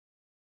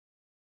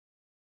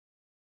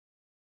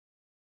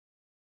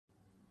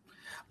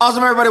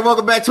Awesome, everybody.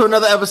 Welcome back to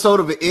another episode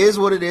of It Is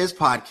What It Is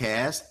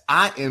podcast.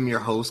 I am your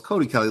host,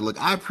 Cody Kelly.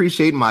 Look, I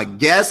appreciate my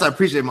guests. I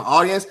appreciate my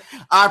audience.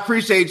 I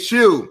appreciate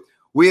you.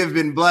 We have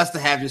been blessed to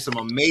have you some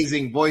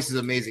amazing voices,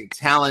 amazing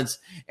talents.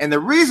 And the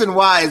reason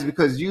why is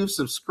because you've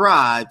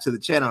subscribed to the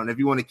channel. And if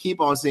you want to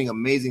keep on seeing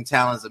amazing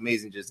talents,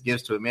 amazing just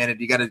gifts to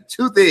humanity, you got to do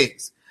two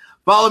things.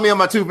 Follow me on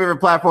my two favorite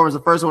platforms.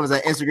 The first one is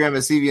at Instagram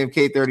at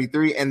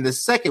CVMK33. And the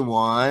second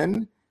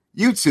one,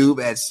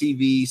 YouTube at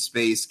CV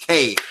Space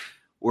K,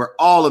 where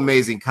all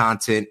amazing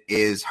content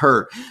is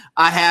heard.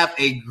 I have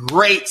a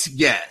great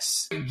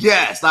guest.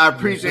 I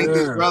appreciate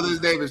this brother.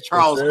 His name is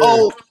Charles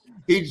Holt.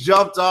 He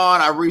jumped on.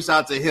 I reached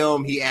out to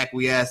him. He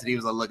acquiesced, and he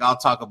was like, look, I'll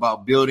talk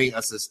about building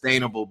a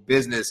sustainable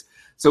business.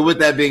 So with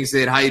that being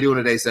said, how you doing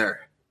today, sir?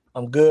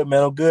 I'm good,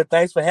 man. I'm good.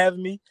 Thanks for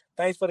having me.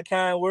 Thanks for the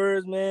kind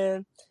words,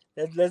 man.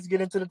 Let's get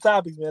into the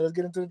topics, man. Let's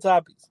get into the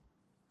topics.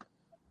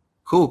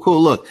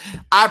 Cool. Look,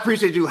 I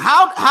appreciate you.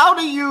 How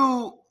do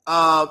you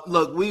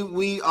look,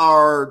 we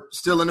are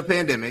still in a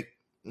pandemic.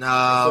 We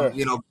like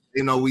to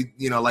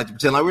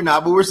pretend like we're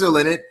not, but we're still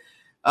in it.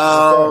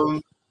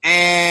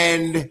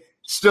 And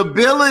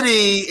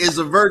stability is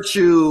a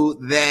virtue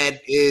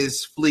that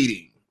is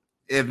fleeting,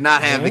 if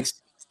not having.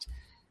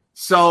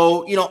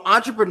 So,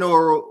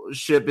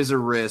 entrepreneurship is a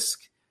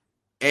risk,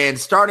 and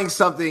starting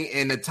something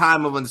in a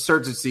time of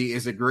uncertainty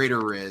is a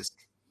greater risk.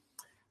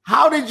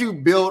 How did you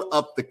build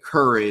up the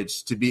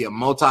courage to be a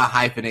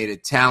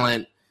multi-hyphenated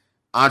talent,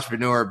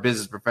 entrepreneur,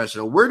 business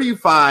professional? Where do you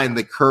find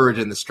the courage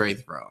and the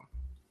strength from?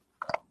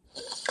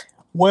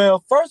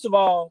 Well, first of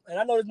all, and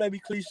I know this may be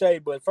cliche,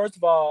 but first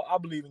of all, I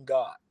believe in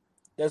God.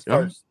 That's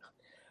first.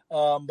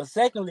 But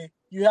secondly,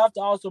 you have to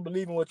also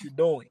believe in what you're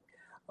doing.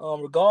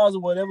 Regardless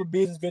of whatever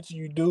business venture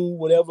you do,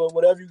 whatever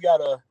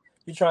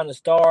you're trying to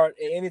start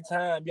at any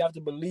time, you have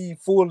to believe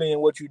fully in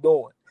what you're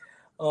doing.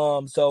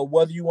 So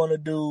whether you want to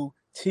do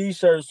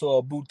T-shirts or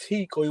a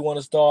boutique, or you want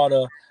to start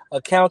a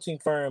accounting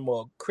firm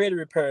or credit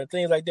repair,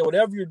 things like that,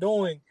 whatever you're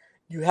doing,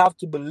 you have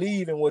to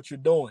believe in what you're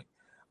doing.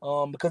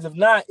 Because if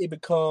not, it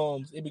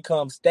becomes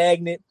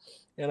stagnant,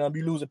 and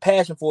you lose a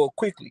passion for it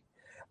quickly.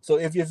 So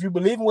if you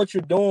believe in what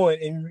you're doing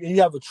and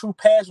you have a true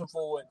passion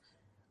for it,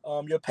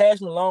 your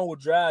passion alone will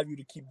drive you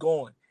to keep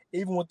going,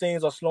 even when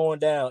things are slowing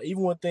down,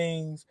 even when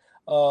things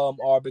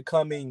are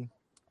becoming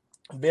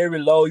very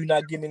low. You're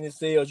not getting any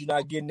sales, you're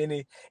not getting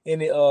any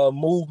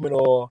movement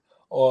or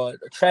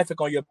traffic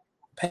on your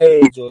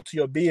page or to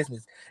your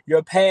business.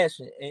 Your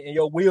passion and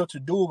your will to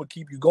do it will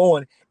keep you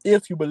going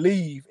if you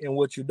believe in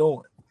what you're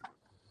doing.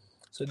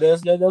 So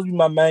that's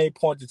my main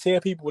point, to tell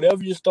people,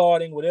 whatever you're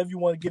starting, whatever you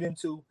want to get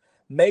into,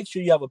 make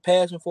sure you have a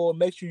passion for it.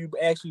 Make sure you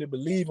actually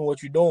believe in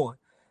what you're doing.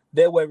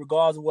 That way,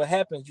 regardless of what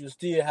happens, you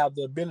still have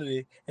the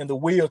ability and the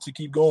will to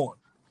keep going.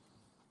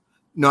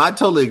 No, I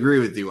totally agree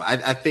with you.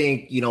 I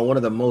think, one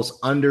of the most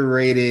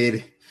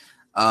underrated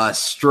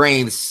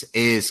strengths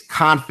is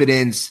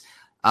confidence,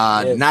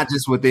 not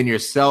just within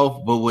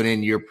yourself, but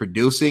within your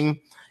producing,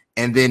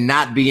 and then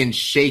not being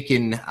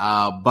shaken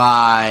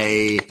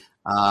by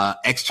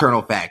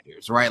external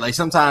factors, right? Like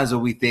sometimes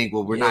when we think,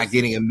 well, we're not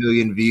getting 1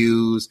 million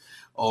views,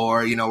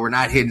 or, we're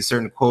not hitting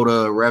certain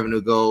quota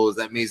revenue goals,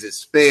 that means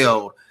it's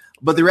failed.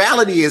 But the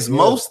reality is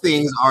most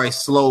things are a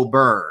slow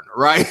burn,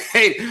 right?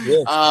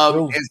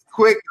 As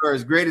quick or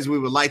as great as we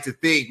would like to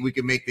think we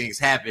can make things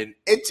happen,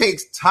 it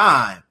takes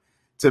time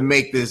to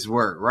make this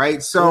work,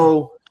 right?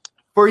 So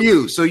for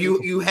you,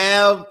 you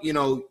have,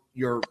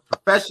 your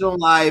professional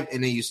life,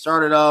 and then you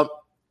started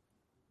up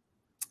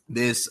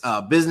this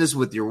business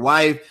with your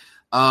wife.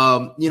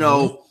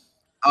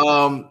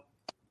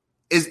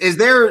 Is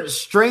there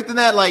strength in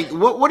that? Like,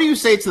 what do you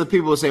say to the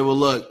people who say, well,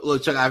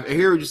 look, Chuck, I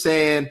hear what you're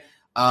saying.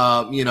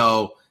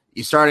 You're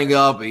starting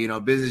up,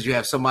 business, you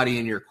have somebody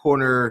in your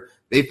corner.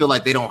 They feel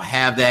like they don't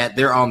have that.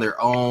 They're on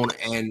their own,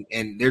 and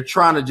they're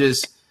trying to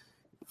just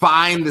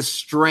find the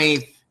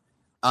strength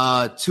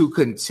to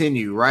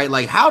continue, right?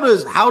 Like how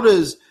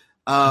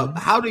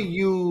do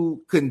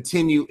you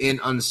continue in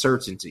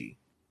uncertainty?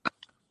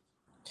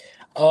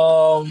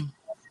 Well,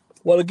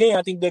 again,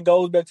 I think that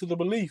goes back to the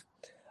belief.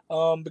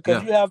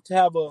 Because you have to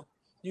have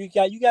you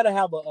got to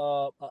have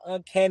a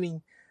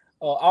uncanny,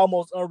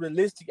 almost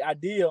unrealistic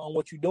idea on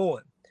what you're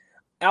doing,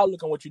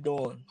 outlook on what you're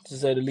doing, to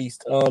say the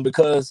least.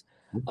 Because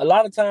a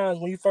lot of times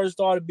when you first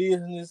start a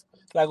business,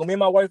 like when me and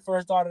my wife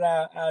first started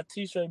our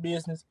T-shirt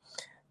business,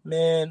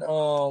 man,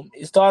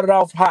 it started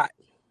off hot,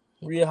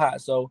 real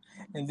hot. So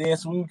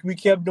we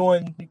kept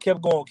going.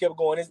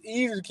 It's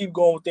easy to keep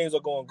going when things are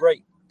going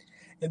great.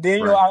 And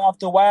then,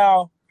 after a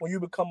while, when you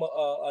become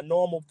a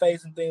normal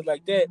face and things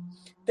like that,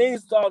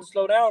 things start to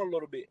slow down a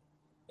little bit.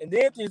 And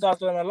then things start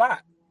slowing down a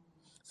lot.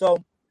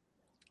 So,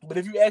 but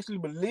if you actually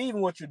believe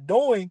in what you're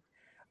doing,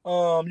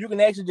 you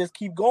can actually just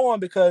keep going,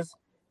 because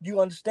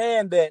you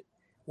understand that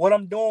what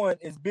I'm doing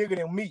is bigger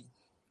than me.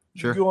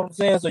 Sure. You know what I'm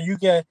saying? So you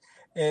can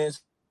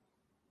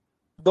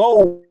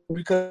go,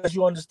 because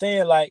you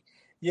understand, like,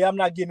 I'm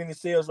not getting any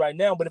sales right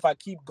now, but if I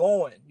keep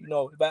going,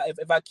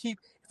 if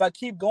I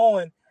keep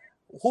going,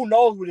 who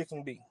knows what it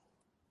can be.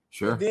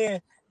 Sure. And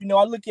then,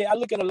 I look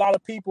at a lot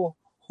of people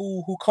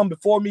who come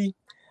before me.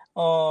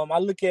 I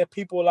look at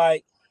people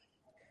like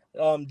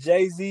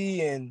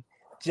Jay-Z and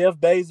Jeff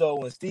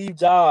Bezos and Steve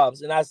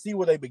Jobs, and I see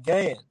where they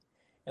began,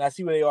 and I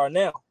see where they are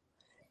now.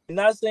 I'm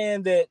not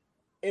saying that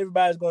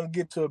everybody's going to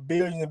get to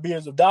billions and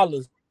billions of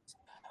dollars,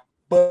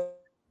 but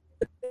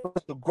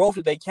the growth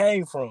that they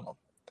came from.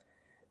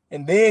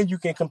 And then you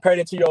can compare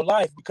that to your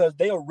life because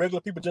they are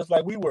regular people just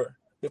like we were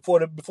before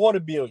the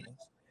billions.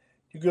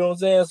 You get what I'm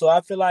saying? So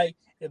I feel like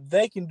if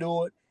they can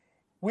do it,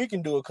 we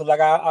can do it. Because like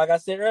I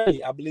said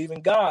earlier, I believe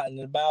in God. And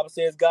the Bible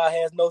says God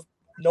has no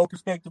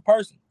respective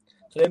person.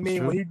 So that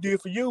means what he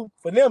did for you,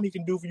 for them, he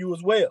can do for you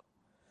as well.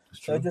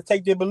 So just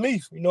take their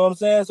belief. You know what I'm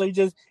saying? So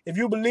if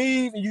you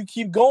believe and you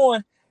keep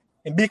going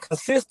and be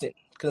consistent.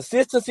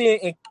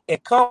 Consistency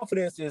and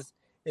confidence is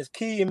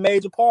key and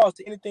major parts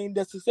to anything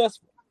that's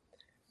successful.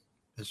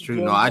 That's true.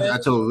 You know I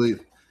totally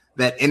believe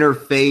that inner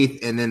faith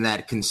and then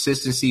that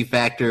consistency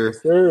factor.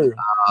 Yes, sir.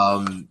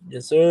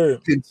 Yes, sir.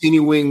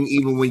 Continuing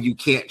even when you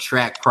can't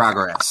track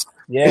progress.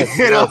 Yes.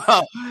 You know?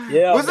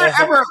 Yeah. Was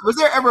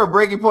there ever a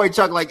breaking point,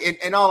 Chuck? Like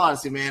in all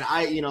honesty, man,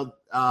 and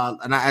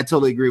I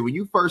totally agree. When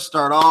you first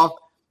start off,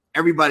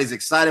 everybody's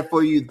excited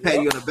for you,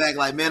 pat you on the back,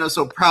 like, man, I'm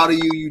so proud of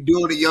you. You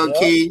doing it, young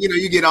king. You know,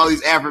 you get all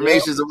these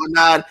affirmations and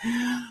whatnot.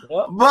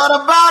 But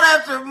about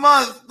after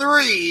month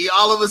 3,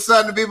 all of a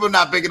sudden, people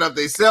not picking up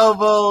their cell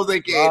phones. They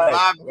can't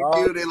vibe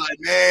with you. They're like,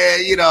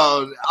 man, you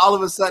know, all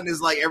of a sudden,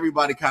 it's like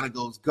everybody kind of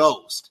goes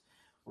ghost.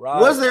 Right.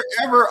 Was there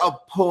ever a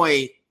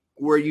point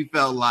where you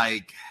felt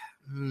like,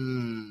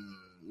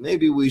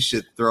 maybe we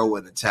should throw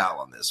in the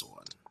towel on this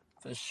one?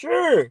 For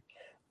sure.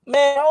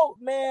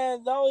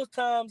 Man, those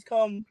times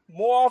come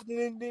more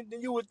often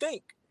than you would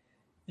think.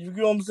 You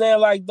get what I'm saying?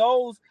 Like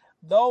those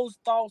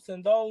thoughts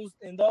and those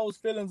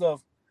feelings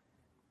of,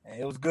 man,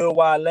 it was good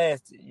while it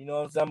lasted. You know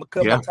what I'm saying? I'm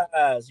gonna cut my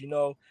ties. You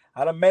know,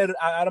 I done made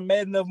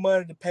enough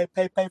money to pay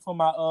for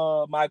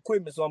my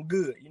equipment, so I'm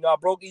good. You know, I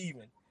broke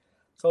even,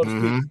 so to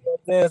speak. You know what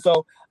I'm saying?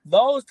 So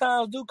those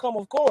times do come,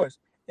 of course.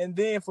 And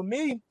then for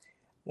me,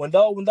 when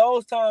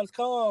those times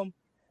come,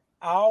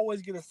 I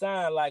always get a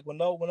sign. Like when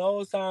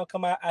those times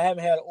come out, I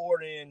haven't had an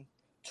order in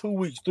 2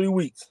 weeks, 3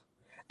 weeks.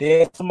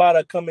 Then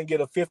somebody come and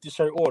get a 50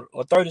 shirt order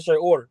or 30 shirt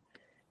order,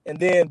 and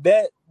then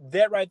that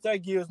right there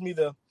gives me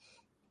the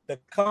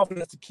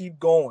confidence to keep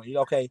going. You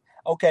know,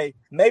 okay,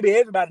 maybe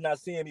everybody not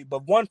seeing me,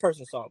 but one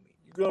person saw me.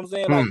 You know what I'm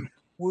saying? Like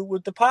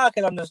with the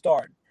podcast I'm just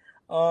starting.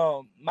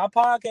 My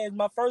podcast,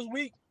 my first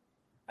week,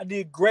 I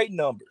did great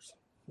numbers.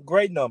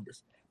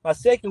 My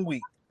second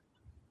week,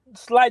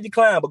 slight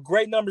decline, but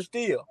great numbers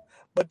still.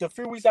 But the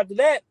few weeks after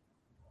that,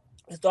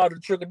 it started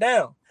to trickle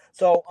down.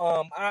 So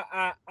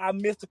I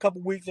missed a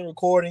couple weeks in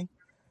recording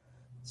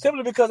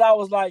simply because I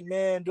was like,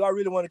 man, do I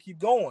really want to keep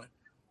going?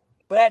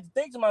 But I had to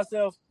think to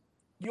myself,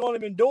 you only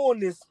been doing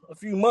this a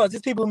few months.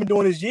 These people have been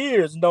doing this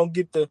years and don't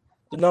get the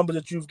numbers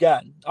that you've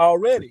gotten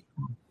already.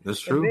 That's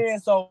true. And then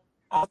so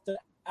after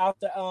I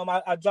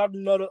dropped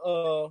another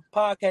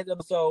podcast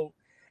episode,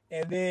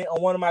 and then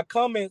on one of my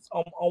comments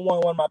on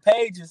one of my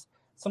pages,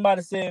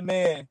 somebody said,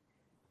 man,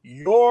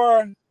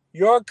 your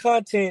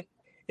content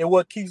is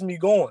what keeps me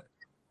going.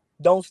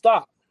 Don't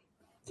stop.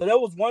 So there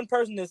was one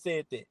person that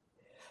said that.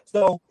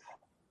 So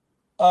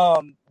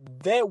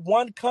that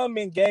one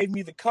comment gave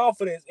me the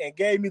confidence and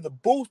gave me the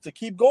boost to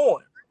keep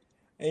going.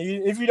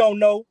 And if you don't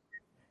know,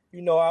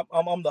 you know,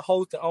 I'm the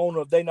host and owner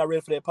of They Not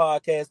Ready for That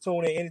podcast.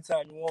 Tune in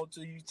anytime you want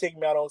to. You check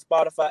me out on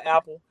Spotify,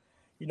 Apple,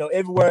 you know,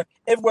 everywhere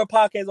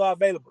podcasts are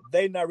available.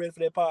 They Not Ready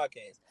for That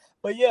podcast.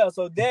 But yeah,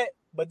 so that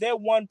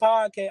one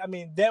podcast, I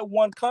mean, that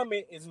one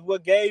comment is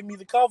what gave me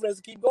the confidence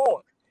to keep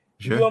going.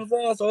 Sure. You know what I'm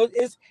saying? So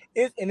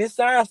it's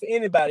signs for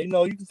anybody. You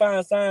know, you can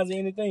find signs in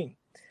anything.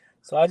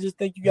 So I just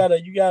think you gotta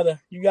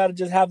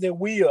just have that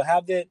will,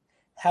 have that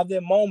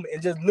moment,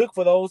 and just look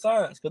for those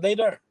signs because they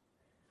there.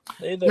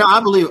 No,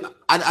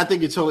 I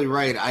think you're totally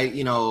right. I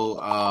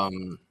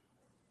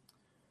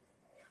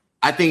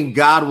think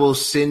God will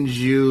send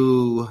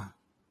you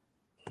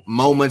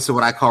moments of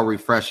what I call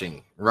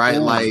refreshing, right?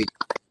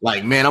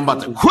 Like, man, I'm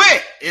about to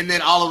quit. And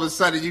then all of a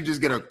sudden you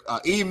just get an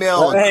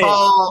email, a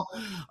call,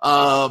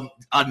 a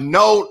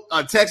note,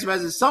 a text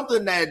message,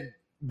 something that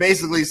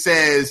basically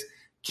says,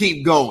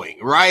 keep going,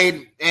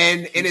 right?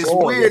 And it's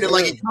weird that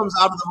like it comes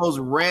out of the most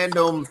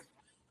random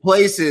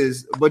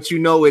places, but you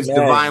know it's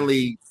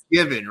divinely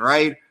given,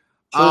 right?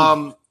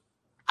 I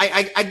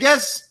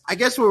guess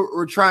what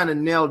we're trying to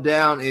nail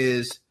down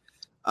is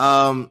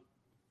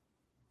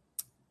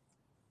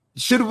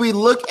should we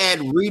look at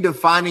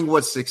redefining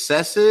what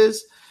success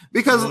is?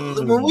 Because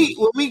when we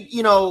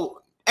you know,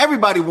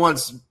 everybody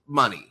wants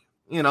money.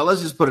 You know,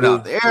 let's just put it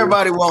out there.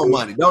 Everybody wants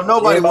money.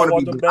 Nobody want to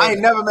be broke. I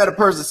ain't never met a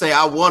person say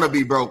I want to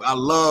be broke. I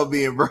love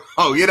being broke.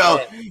 You know,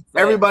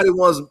 everybody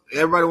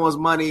wants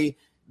money.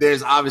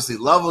 There's obviously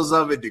levels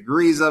of it,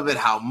 degrees of it,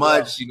 how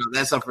much, you know,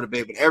 that's up for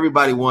debate, but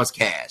everybody wants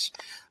cash.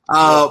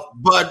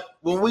 But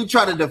when we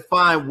try to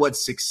define what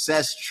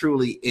success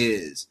truly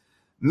is,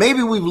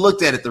 maybe we've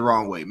looked at it the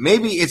wrong way.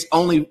 Maybe it's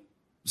only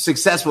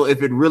successful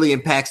if it really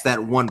impacts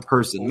that one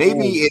person.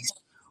 Maybe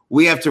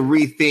we have to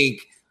rethink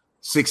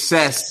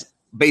success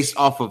based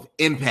off of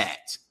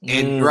impact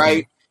and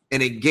right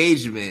and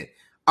engagement.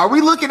 Are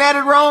we looking at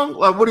it wrong?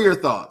 Like, what are your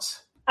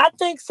thoughts? I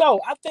think so.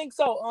 I think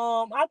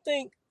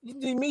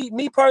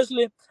me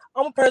personally,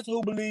 I'm a person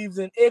who believes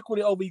in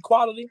equity over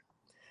equality.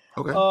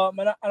 Okay.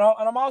 And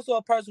I'm also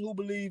a person who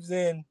believes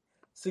in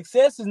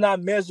success is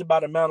not measured by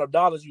the amount of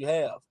dollars you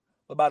have,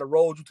 but by the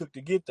road you took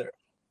to get there.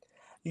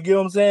 You get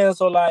what I'm saying?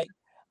 So like,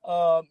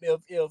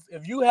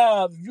 if you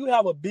have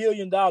 $1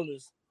 billion,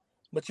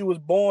 but you was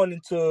born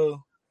into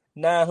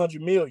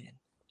 900 million.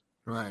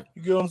 Right.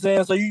 You get what I'm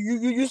saying? So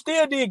you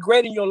still did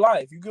great in your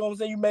life. You get what I'm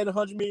saying? You made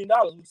 $100 million.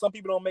 Some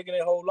people don't make it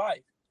their whole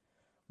life.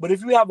 But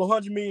if you have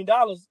 $100 million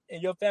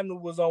and your family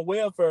was on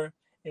welfare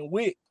and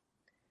WIC,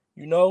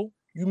 you know,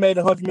 you made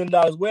 $100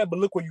 million well, but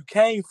look where you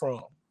came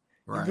from.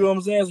 Right. You get what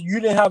I'm saying? So you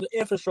didn't have the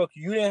infrastructure.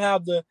 You didn't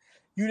have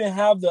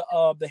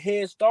the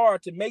head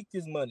start to make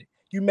this money.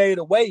 You made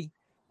a way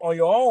on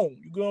your own.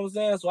 You get what I'm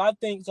saying? So I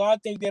think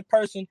that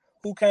person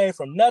who came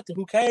from nothing,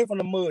 who came from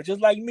the mud,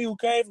 just like me, who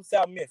came from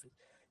South Memphis.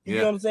 You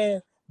get what I'm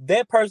saying?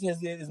 That person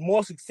is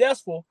more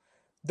successful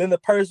than the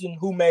person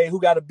who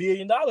got $1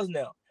 billion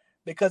now.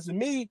 Because to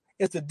me,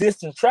 it's the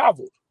distance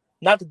traveled,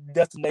 not the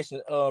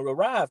destination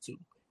arrived to.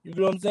 You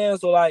get what I'm saying?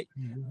 So like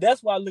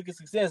that's why I look at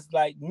success.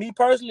 Like me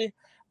personally,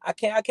 I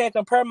can't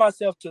compare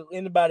myself to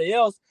anybody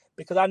else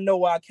because I know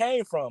where I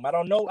came from. I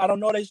don't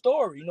know their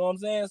story. You know what I'm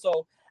saying?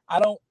 So I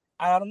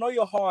don't know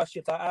your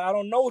hardships. I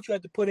don't know what you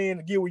have to put in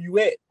to get where you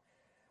at.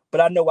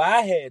 But I know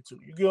I had to.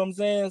 You get what I'm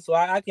saying? So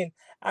I can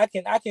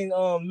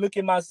look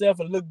at myself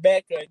and look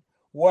back at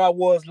where I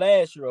was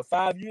last year or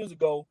 5 years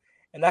ago,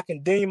 and I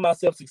can deem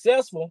myself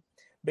successful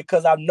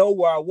because I know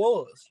where I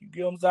was. You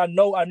get what I'm saying?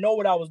 I know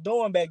what I was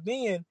doing back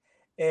then,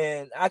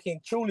 and I can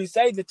truly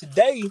say that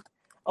today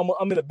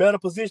I'm in a better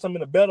position. I'm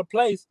in a better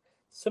place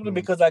simply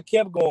because I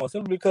kept going.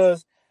 Simply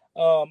because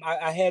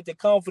I had the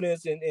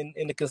confidence and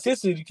the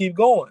consistency to keep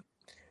going.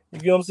 You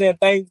get what I'm saying?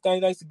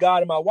 Thanks to God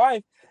and my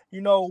wife.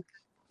 You know.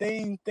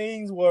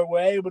 Things were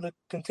able to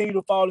continue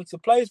to fall into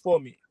place for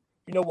me,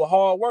 you know, with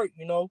hard work,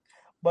 you know.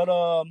 But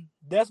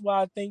that's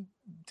why I think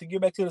to get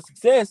back to the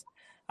success,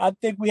 I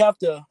think we have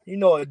to, you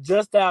know,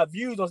 adjust our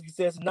views on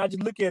success and not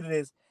just look at it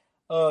as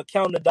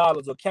counting the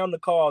dollars or counting the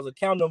cars or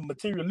counting the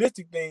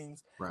materialistic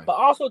things, right. But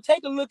also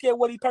take a look at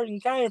where each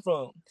person came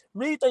from,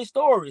 read their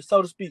story,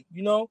 so to speak,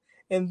 you know,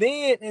 and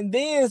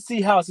then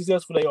see how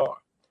successful they are.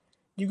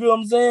 You get what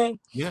I'm saying?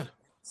 Yeah.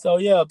 So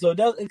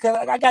that's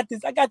because I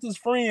got this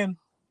friend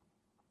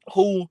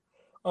who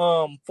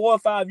 4 or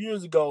 5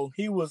 years ago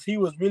he was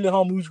really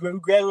homeless. We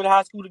graduated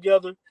high school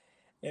together,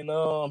 and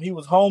he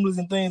was homeless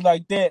and things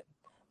like that.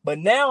 But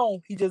now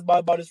he just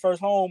bought his first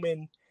home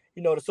in,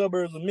 you know, the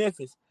suburbs of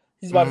Memphis.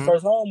 He's bought his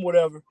first home,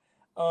 whatever.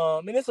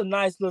 And it's a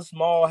nice little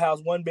small house,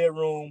 1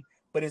 bedroom,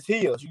 but it's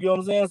his. You get what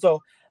I'm saying?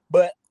 So,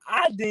 but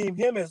I deem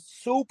him as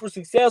super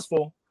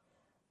successful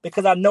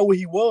because I know where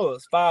he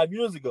was 5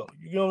 years ago.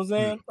 You get what I'm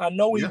saying? I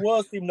know where he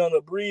was sleeping under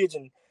a bridge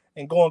and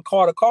going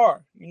car to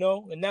car, you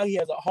know, and now he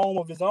has a home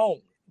of his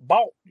own,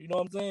 bought, you know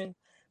what I'm saying?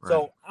 Right.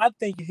 So I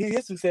think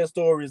his success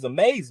story is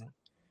amazing.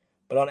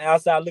 But on the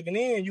outside looking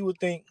in, you would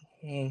think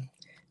he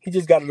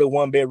just got a little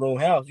 1 bedroom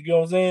house. You get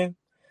what I'm saying?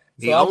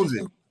 He owns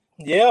it.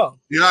 Yeah.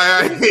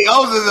 Yeah, he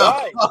owns it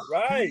though.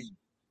 Right.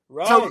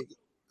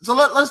 So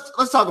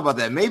let's talk about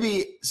that.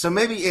 Maybe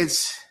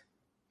it's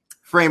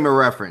frame of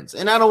reference.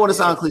 And I don't want to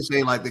sound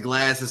cliche like the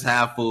glass is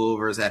half full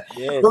versus half.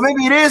 But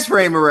maybe it is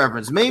frame of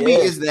reference. Maybe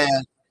is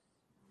that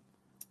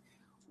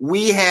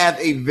we have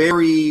a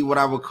very, what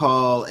I would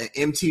call an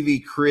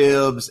MTV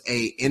Cribs,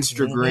 a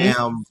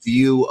Instagram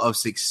view of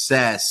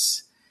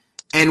success.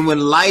 And when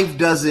life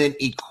doesn't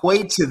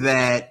equate to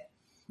that,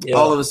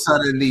 all of a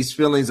sudden these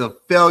feelings of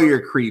failure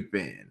creep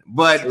in.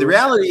 But the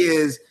reality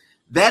is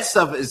that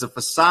stuff is a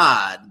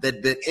facade,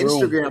 that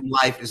Instagram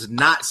life is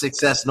not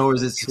success, nor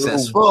is it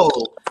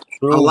successful.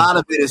 A lot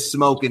of it is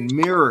smoke and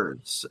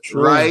mirrors,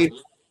 right?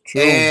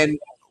 And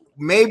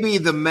maybe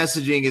the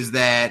messaging is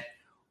that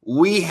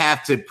we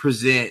have to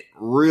present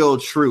real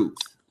truth,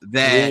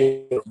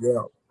 that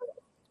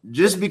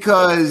just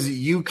because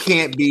you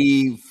can't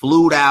be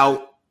flued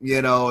out,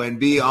 you know, and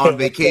be on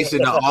vacation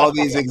to all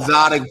these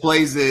exotic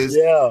places,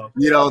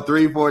 you know,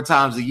 3-4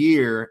 times a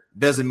year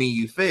doesn't mean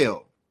you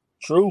failed.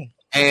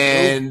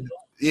 And,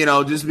 you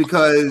know, just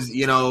because,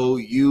 you know,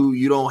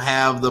 you don't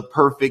have the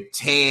perfect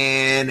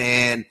tan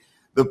and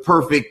the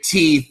perfect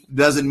teeth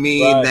doesn't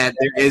mean that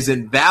there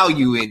isn't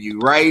value in you,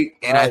 right?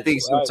 And I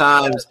think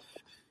sometimes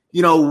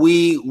you know,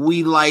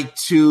 we like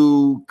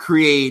to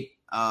create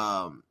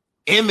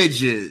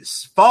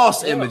images,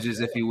 false images,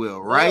 if you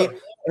will, right?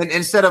 And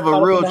instead of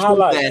a real truth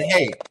that,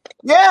 hey,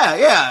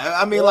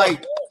 I mean,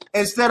 like,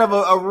 instead of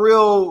a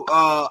real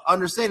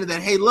understanding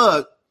that, hey,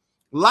 look,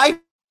 life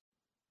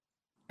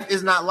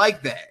is not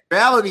like that.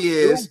 Reality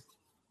is,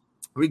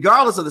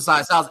 regardless of the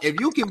size house, if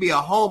you can be a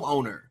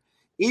homeowner,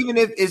 even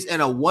if it's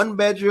in a 1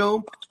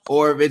 bedroom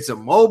or if it's a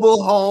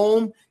mobile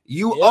home,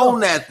 you own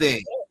that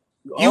thing.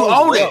 You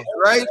own it,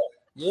 right?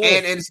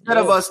 And instead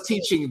of us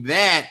teaching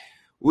that,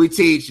 we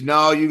teach,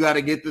 no, you got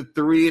to get the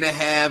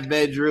 3.5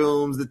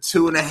 bedrooms, the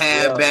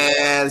 2.5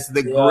 baths,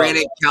 the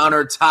granite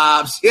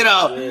countertops,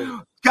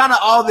 kind of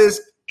all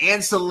this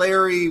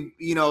ancillary,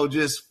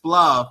 just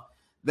fluff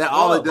that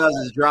all it does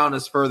is drown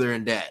us further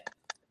in debt.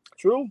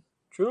 True.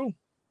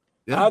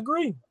 Yeah. I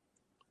agree,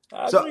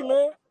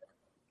 man.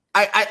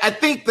 I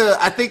think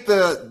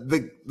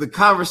the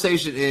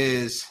conversation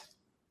is,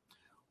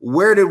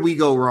 where did we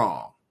go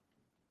wrong?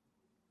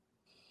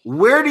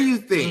 Where do you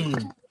think?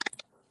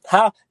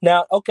 How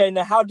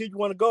did you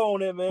want to go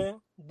on it, man?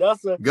 Go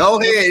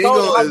ahead.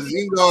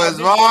 You go as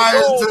far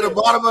as to the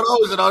bottom of the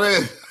ocean on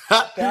it.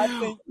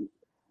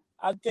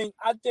 I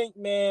think,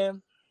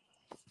 man.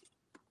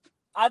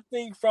 I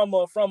think from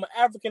an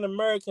African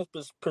American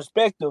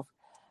perspective,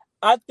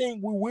 I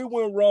think we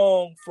went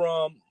wrong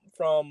from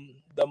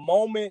the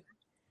moment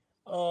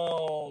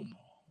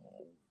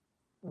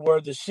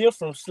where the shift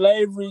from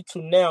slavery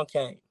to now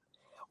came.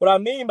 What I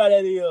mean by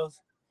that is,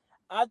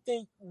 I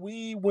think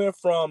we went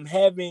from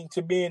having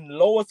to being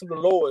lowest of the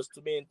lowest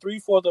to being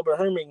 3/4 of a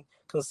Herman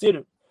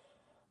considered.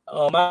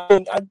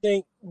 I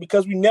think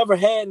because we never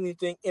had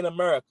anything in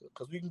America,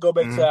 because we can go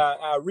back to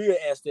our real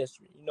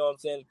ancestry, you know what I'm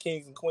saying, the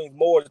kings and queens,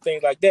 more and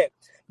things like that.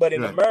 But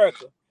in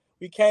America,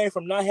 we came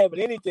from not having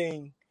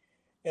anything,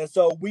 and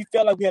so we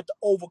felt like we had to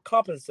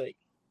overcompensate.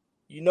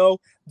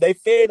 They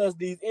fed us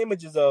these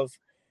images of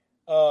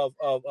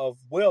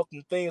wealth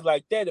and things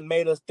like that, and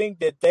made us think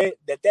that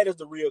is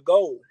the real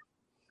goal.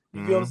 You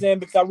know what I'm saying?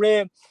 Because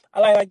I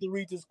like to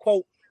read this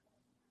quote,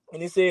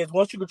 and it says,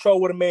 once you control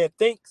what a man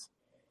thinks,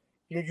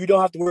 you don't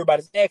have to worry about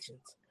his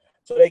actions.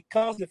 So they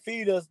constantly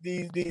feed us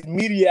these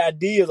media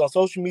ideas on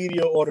social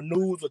media or the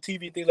news or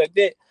TV, things like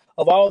that,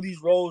 of all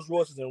these Rolls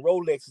Royces and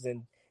Rolexes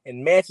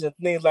and matches and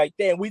things like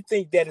that. And we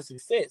think that is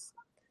success.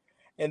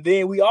 And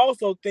then we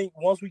also think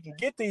once we can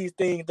get these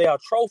things, they are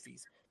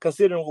trophies,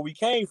 considering where we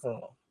came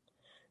from.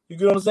 You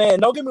get what I'm saying?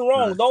 Don't get me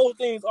wrong, those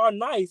things are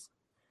nice,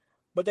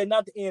 but they're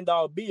not the end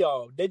all be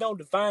all. They don't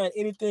define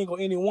anything or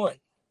anyone.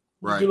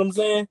 You get what I'm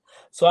saying?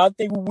 So I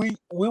think we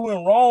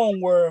went wrong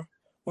where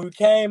when we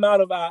came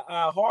out of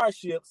our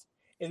hardships,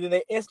 and then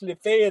they instantly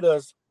fed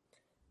us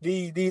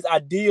these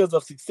ideas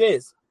of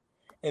success,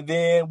 and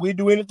then we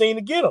do anything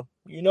to get them.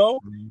 The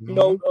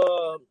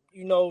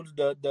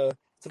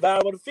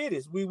survival of the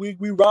fittest.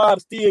 We rob,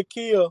 steal,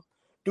 kill,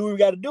 do what we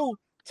got to do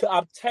to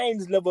obtain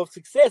this level of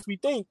success, we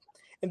think,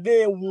 and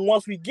then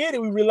once we get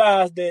it, we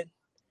realize that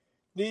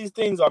these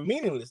things are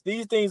meaningless.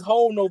 These things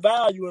hold no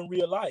value in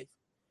real life.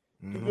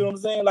 You know what I'm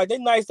saying? Like, they're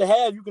nice to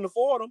have, you can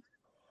afford them,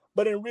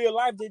 but in real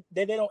life,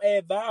 they don't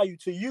add value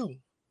to you.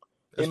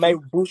 They might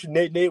boost your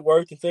net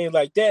worth and things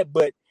like that,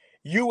 but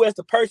you as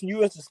the person,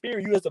 you as the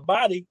spirit, you as the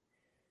body,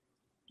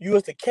 you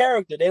as the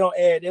character, they don't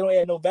add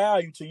no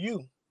value to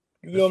you.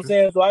 You know what I'm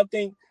saying? So I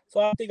think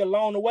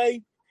along the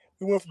way,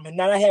 we went from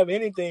not having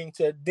anything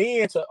to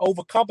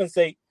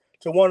overcompensate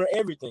to wanting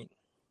everything.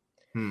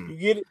 You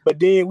get it? But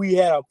then we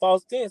had a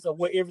false sense of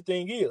what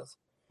everything is.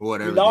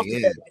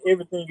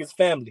 Everything is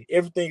family,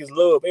 everything is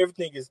love,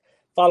 everything is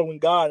following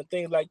God and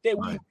things like that.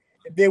 And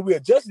then we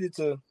adjusted it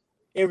to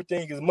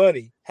everything is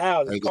money,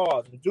 houses,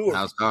 cars, and jewelry.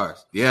 House,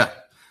 cars. Yeah.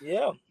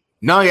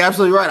 No, you're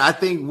absolutely right. I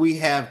think we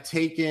have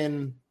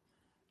taken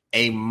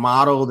a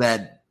model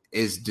that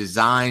is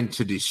designed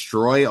to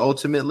destroy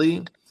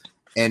ultimately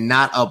and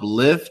not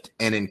uplift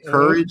and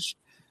encourage.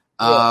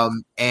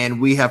 And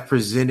we have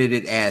presented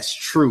it as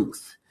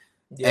truth.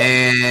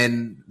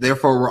 And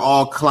therefore we're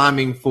all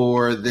climbing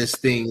for this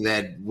thing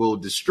that will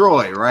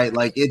destroy, right?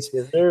 Like it's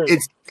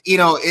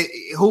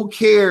who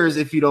cares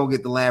if you don't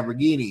get the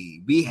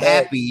Lamborghini? Be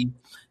happy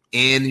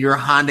in your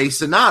Hyundai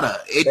Sonata.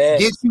 It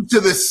gets you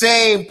to the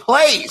same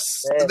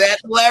place that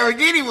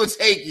Lamborghini will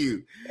take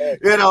you.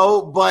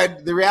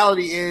 But the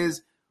reality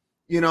is,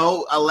 a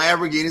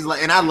Lamborghini is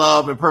like, and I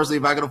love, and personally,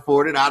 if I could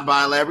afford it, I'd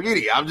buy a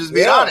Lamborghini. I'm just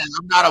being honest.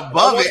 I'm not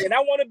above it. And I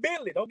want a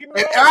Bentley. Don't get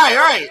me wrong.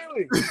 Right.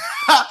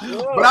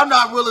 But I'm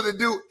not willing to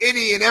do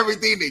any and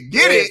everything to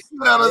get it. You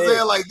know what I'm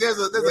saying? Like there's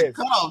a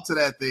cutoff to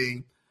that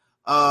thing.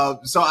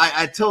 So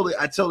I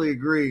totally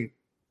agree.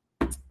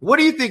 What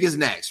do you think is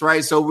next?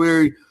 Right. So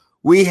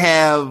we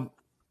have,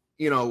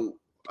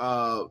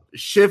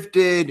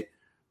 shifted,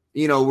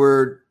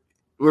 we're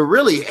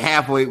really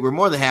halfway. We're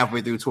more than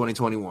halfway through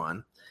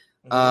 2021.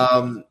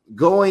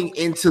 Going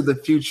into the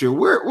future,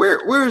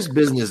 where is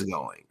business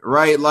going?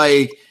 Right.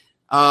 Like,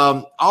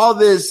 all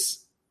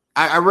this,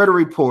 I read a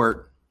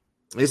report.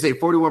 They say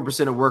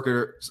 41% of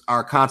workers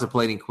are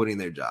contemplating quitting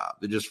their job.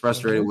 They're just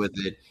frustrated with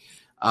it.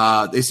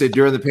 They said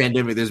during the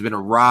pandemic, there's been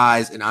a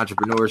rise in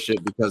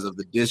entrepreneurship because of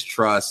the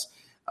distrust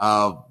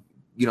of,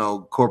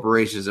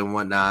 corporations and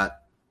whatnot,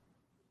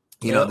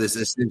 this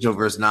essential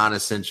versus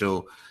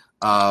non-essential.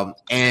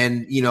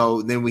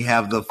 Then we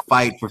have the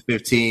fight for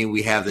 15.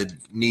 We have the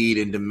need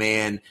and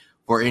demand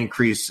for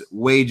increased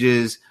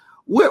wages.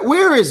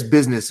 Where is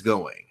business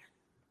going?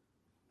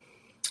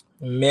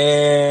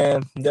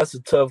 Man, that's a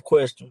tough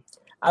question.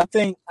 I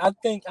think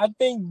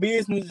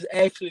business is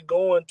actually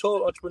going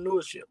toward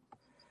entrepreneurship.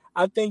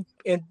 I think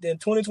in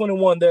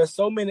 2021, there are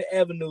so many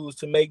avenues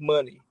to make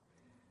money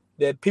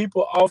that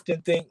people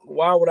often think,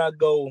 why would I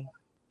go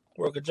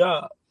work a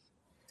job?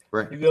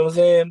 Right. You get what I'm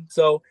saying?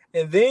 So,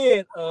 and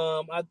then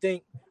I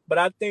think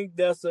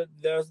there's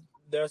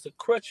a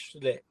crutch to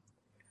that.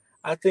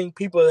 I think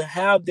people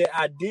have that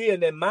idea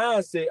and that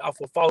mindset of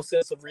a false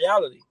sense of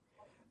reality,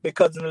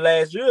 because in the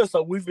last year or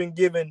so we've been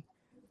given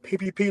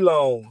PPP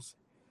loans,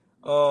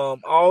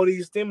 all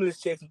these stimulus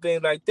checks and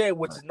things like that,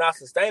 which is not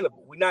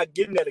sustainable. We're not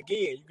getting that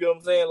again. You get what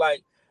I'm saying?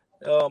 Like,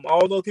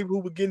 all those people who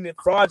were getting it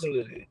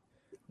fraudulently,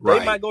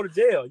 they might go to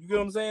jail. You get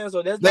what I'm saying?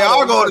 So they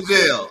are going to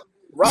jail.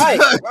 Right.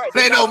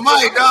 They don't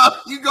mind, dog.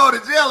 You go to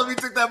jail if you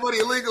took that money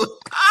illegally.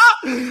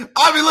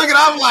 I'll be looking.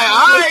 I'm like,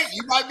 all right,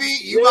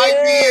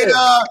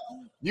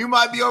 you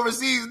might be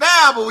overseas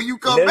now, but when you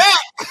come back,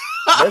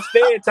 that's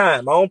Fed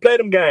time. I don't play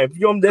them games.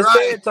 That's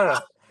Fed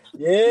time.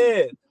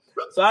 Yeah.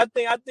 So I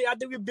think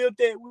we built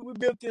that. We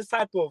built this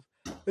type of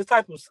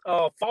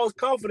false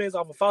confidence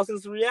off a false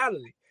sense of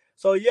reality.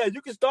 So yeah, you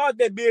can start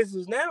that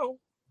business now.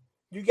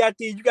 You got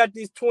these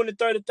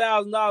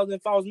 $20,000-$30,000 in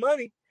false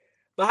money.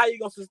 But how you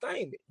gonna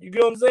sustain it? You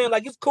get what I'm saying?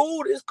 Like, it's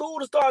cool to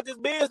start this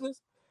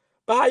business,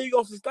 but how you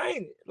gonna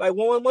sustain it? Like,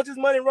 once this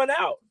money run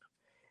out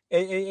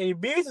and your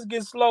business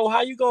gets slow,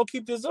 how you gonna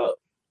keep this up?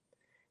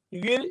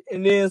 You get it?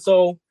 And then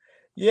so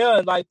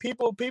yeah, like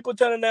people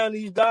turning down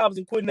these jobs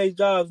and quitting these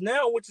jobs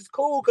now, which is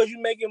cool because you're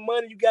making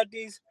money. You got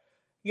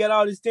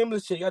all these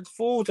stimulus shit, you got the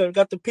food, you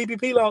got the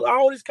PPP loans,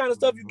 all this kind of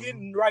stuff you're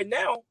getting right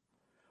now.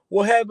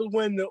 What happens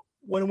when the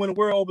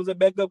world opens it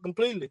back up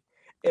completely?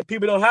 And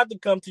people don't have to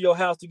come to your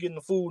house to get in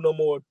the food no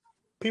more.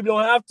 People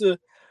don't have to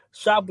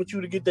shop with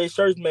you to get their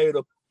shirts made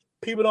up.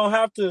 People don't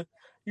have to,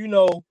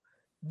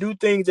 do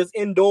things just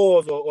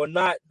indoors or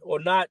not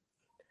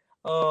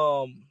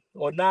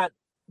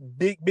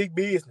big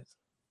business.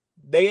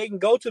 They can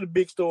go to the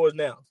big stores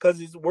now because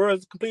the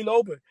world's completely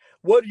open.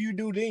 What do you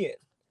do then?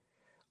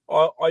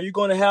 Are you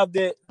going to have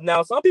that?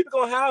 Now, some people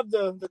going to have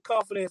the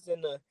confidence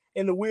and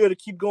the will to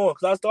keep going.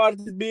 Because I started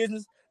this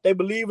business. They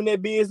believe in their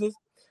business.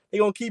 They're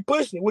going to keep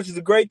pushing it, which is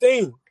a great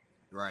thing.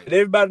 Right. But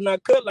everybody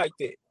not cut like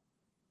that.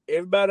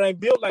 Everybody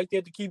ain't built like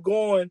that to keep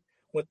going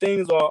when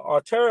things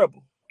are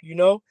terrible,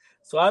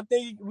 So I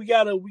think we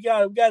gotta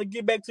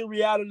get back to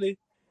reality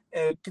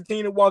and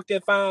continue to walk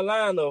that fine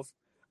line of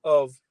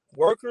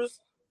workers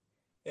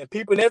and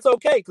people. And that's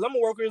okay, because I'm a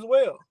worker as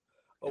well.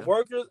 Of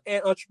workers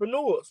and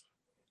entrepreneurs.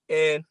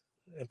 And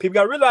people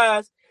gotta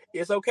realize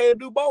it's okay to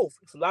do both.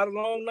 It's a lot of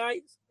long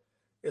nights.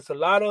 It's a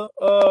lot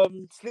of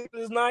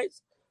sleepless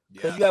nights.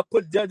 Because you got to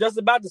put just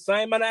about the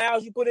same amount of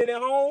hours you put in at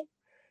home,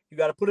 you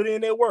got to put it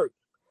in at work.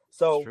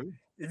 So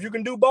if you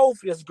can do both,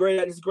 it's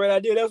great. It's a great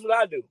idea. That's what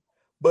I do.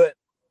 But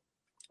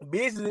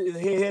business is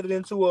headed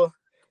into a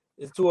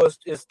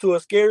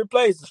scary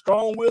place. A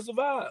strong will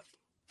survive.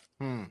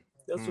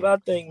 That's what I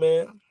think,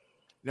 man.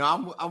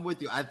 No, I'm with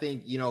you. I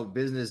think,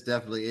 business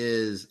definitely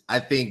is.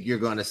 I think you're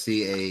going to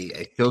see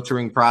a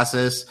filtering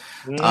process.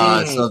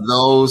 So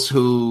those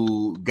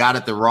who got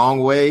it the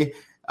wrong way,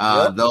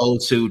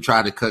 those who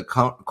try to cut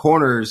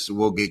corners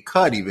will get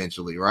cut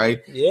eventually,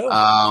 right?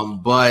 Yeah.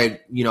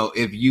 But,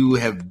 if you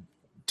have,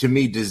 to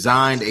me,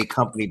 designed a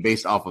company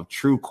based off of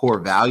true core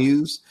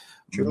values,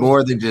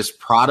 more than just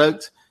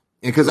product,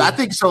 because I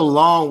think so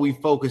long we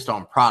focused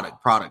on product.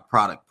 I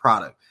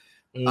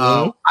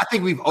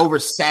think we've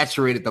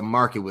oversaturated the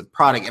market with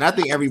product, and I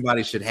think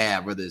everybody should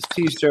have, whether it's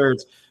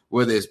t-shirts,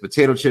 whether it's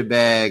potato chip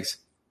bags.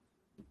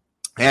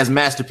 As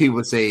Master P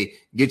would say,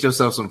 get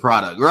yourself some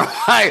product,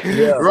 right?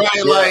 Yeah, right.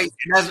 Yeah. Like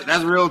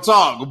that's real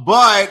talk.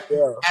 But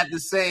at the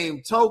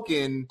same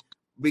token,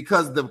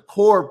 because the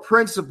core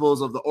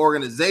principles of the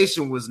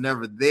organization was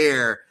never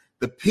there,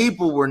 the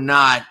people were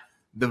not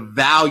the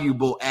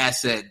valuable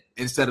asset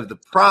instead of the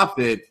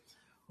profit.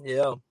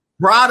 Yeah.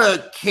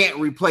 Product can't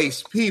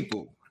replace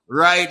people,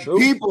 right? True.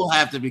 People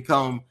have to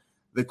become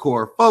the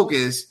core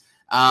focus.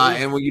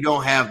 And when you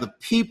don't have the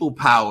people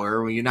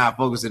power, when you're not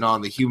focusing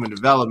on the human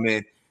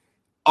development,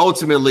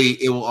 ultimately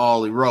it will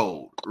all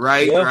erode,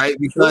 right? Yeah, right?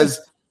 Because,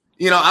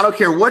 I don't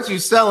care what you're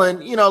selling,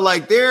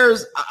 like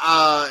there's,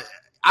 I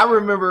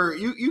remember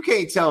you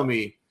can't tell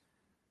me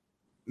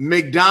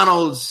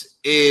McDonald's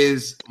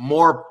is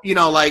more,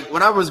 like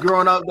when I was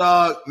growing up,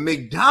 dog,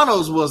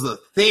 McDonald's was a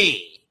thing.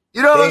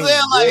 You know what I'm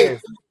saying?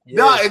 Like,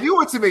 dog, if you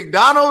went to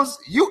McDonald's,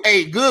 you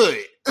ate good.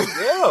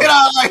 Yeah.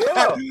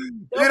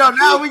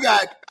 Now we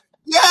got,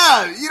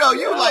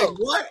 you're like,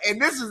 what?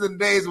 And this is the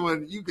days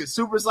when you could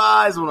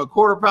supersize, when a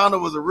quarter pounder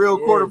was a real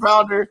quarter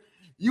pounder.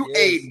 You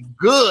ate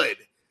good.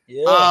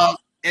 Yeah.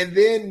 And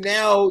then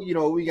now,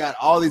 we got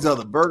all these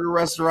other burger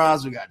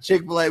restaurants. We got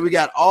Chick-fil-A. We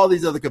got all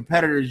these other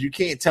competitors. You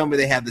can't tell me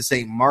they have the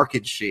same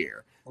market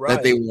share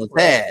that they once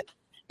had.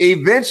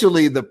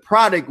 Eventually, the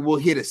product will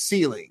hit a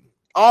ceiling.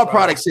 All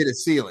products hit a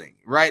ceiling,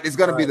 right? It's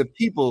going to be the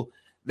people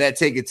that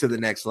take it to the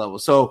next level.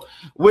 So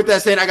with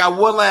that said, I got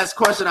one last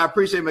question. I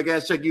appreciate my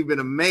guest, Chuck. You've been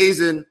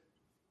amazing.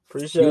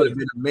 You have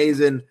been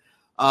amazing.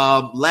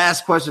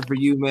 Last question for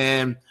you,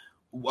 man.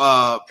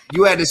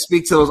 You had to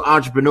speak to those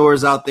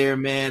entrepreneurs out there,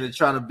 man, and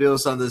trying to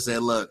build something that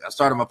said, look, I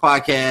started my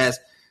podcast.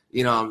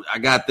 you know, I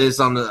got this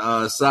on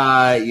the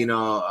side, you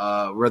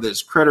know, whether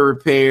it's credit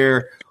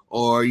repair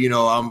or, you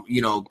know, I'm,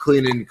 you know,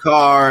 cleaning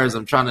cars.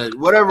 I'm trying to,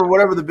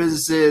 whatever the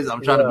business is,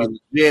 I'm trying to be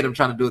legit. I'm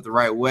trying to do it the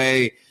right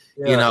way,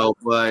 you know,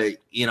 but,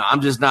 you know,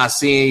 I'm just not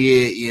seeing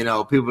it. You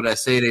know, people that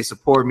say they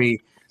support me,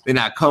 they're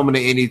not coming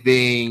to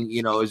anything.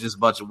 You know, it's just a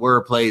bunch of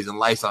word plays and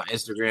likes on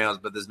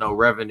Instagrams, but there's no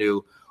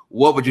revenue.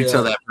 What would you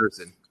tell that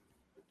person?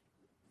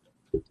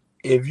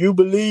 If you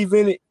believe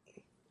in it,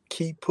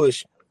 keep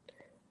pushing.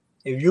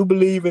 If you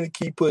believe in it,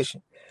 keep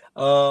pushing.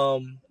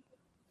 Because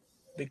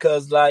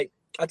like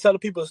I tell the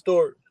people a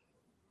story.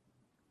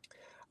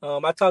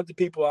 I talk to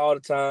people all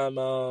the time.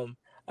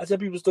 I tell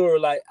people a story.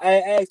 Like I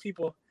ask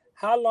people,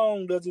 how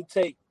long does it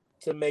take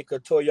to make a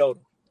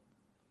Toyota?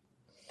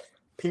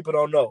 People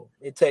don't know.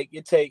 It take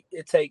 14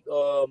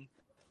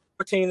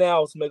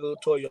 hours to make a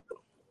Toyota.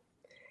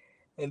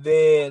 And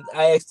then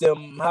I ask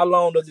them, how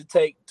long does it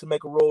take to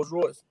make a Rolls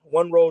Royce?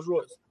 One Rolls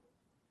Royce.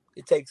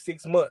 It takes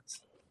 6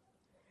 months.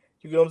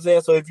 You get what I'm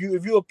saying? So if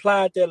you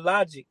apply that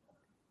logic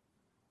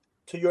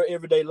to your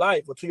everyday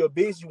life or to your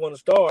business you want to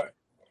start,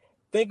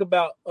 think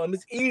about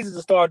it's easy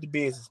to start the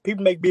business.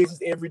 People make business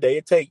every day.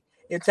 It take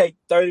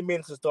 30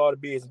 minutes to start a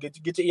business. Get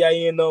your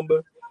EIN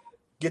number,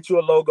 get you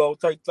a logo.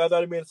 Take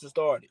 30 minutes to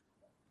start it.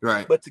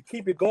 Right. But to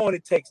keep it going,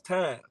 it takes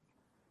time.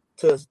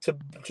 To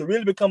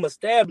really become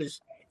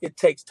established, it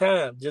takes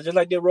time. Just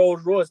like that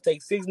Rolls Royce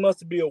takes 6 months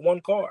to build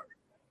one car.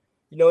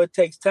 You know, it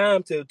takes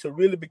time to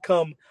really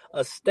become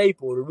a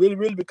staple, to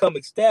really become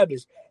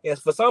established. And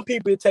for some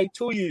people, it takes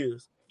 2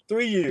 years,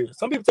 3 years.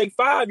 Some people take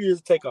 5 years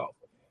to take off.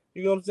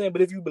 You know what I'm saying?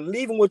 But if you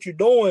believe in what you're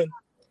doing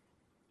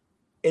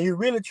and you're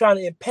really trying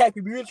to impact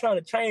people, you're really trying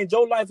to change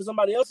your life or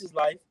somebody else's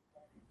life,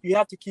 you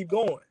have to keep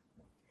going.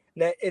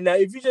 Now,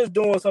 if you're just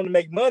doing something to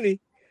make money,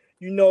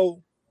 you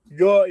know,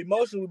 your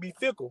emotions will be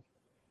fickle.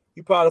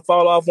 You probably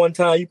fall off one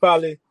time. You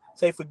probably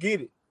say,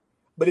 forget it.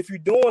 But if you're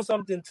doing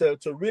something to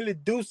really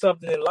do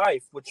something in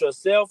life with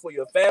yourself or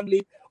your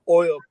family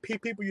or your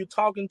people you're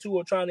talking to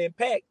or trying to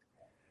impact,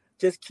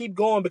 just keep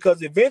going,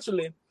 because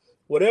eventually,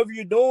 whatever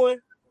you're doing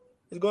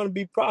is going to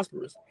be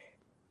prosperous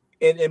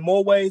in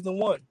more ways than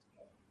one.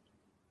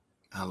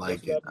 I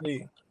like it.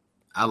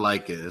 I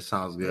like it. It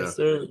sounds good. Yes,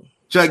 sir.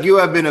 Chuck, you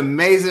have been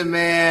amazing,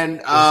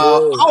 man. I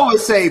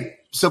always say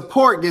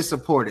support gets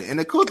supported. And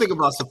the cool thing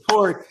about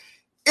support,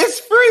 it's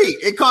free.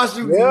 It costs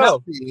you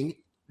nothing.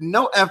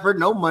 No effort,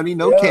 no money,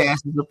 no cash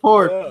to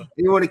support. Yeah.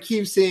 You want to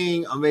keep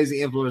seeing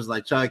amazing influencers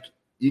like Chuck,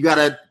 you got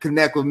to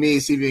connect with me,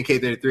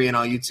 CVNK33, and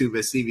on YouTube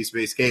at CV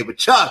Space K. But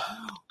Chuck,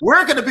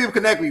 where can the people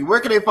connect with you? Where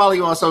can they follow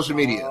you on social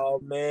media?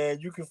 Oh, man,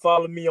 you can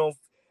follow me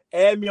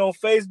add me on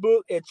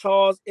Facebook at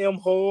Charles M.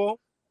 Hoyle.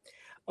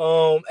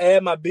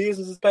 Add my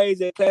business page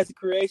at Classic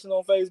Creations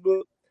on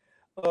Facebook.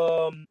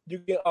 You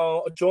can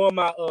join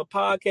my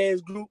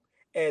podcast group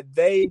at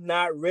They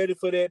Not Ready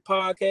for That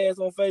Podcast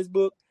on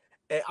Facebook.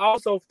 And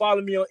also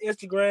follow me on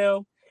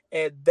Instagram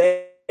at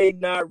They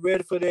Not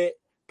Ready for That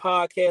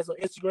Podcast on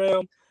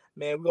Instagram.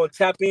 Man, we're going to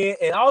tap in.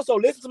 And also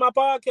listen to my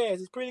podcast.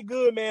 It's pretty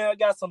good, man.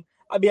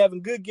 I'll be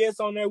having good guests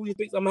on there. I'm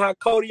going to have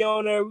Cody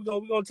on there. We're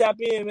going to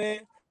tap in, man.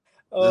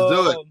 Let's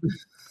do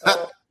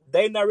it.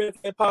 They Not Ready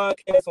for That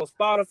Podcast on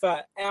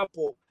Spotify,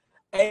 Apple,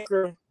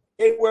 Anchor,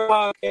 anywhere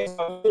podcasts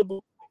are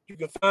available. You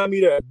can find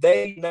me there.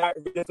 They Not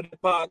Ready for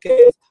That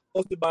Podcast,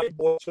 hosted by your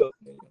boy Chuck,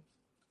 man.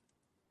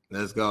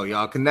 Let's go,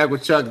 y'all. Connect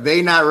with Chuck.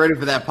 They Not Ready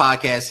for That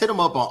Podcast. Hit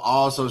him up on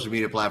all social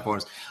media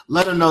platforms.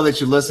 Let him know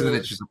that you're listening,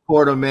 that you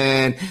support him,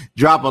 man.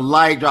 Drop a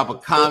like, drop a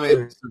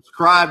comment,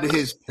 subscribe to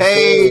his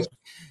page.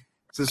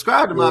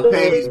 Subscribe to my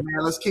page,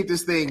 man. Let's keep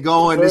this thing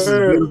going. This is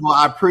beautiful.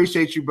 I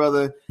appreciate you,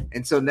 brother.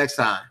 Until next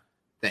time,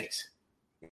 thanks.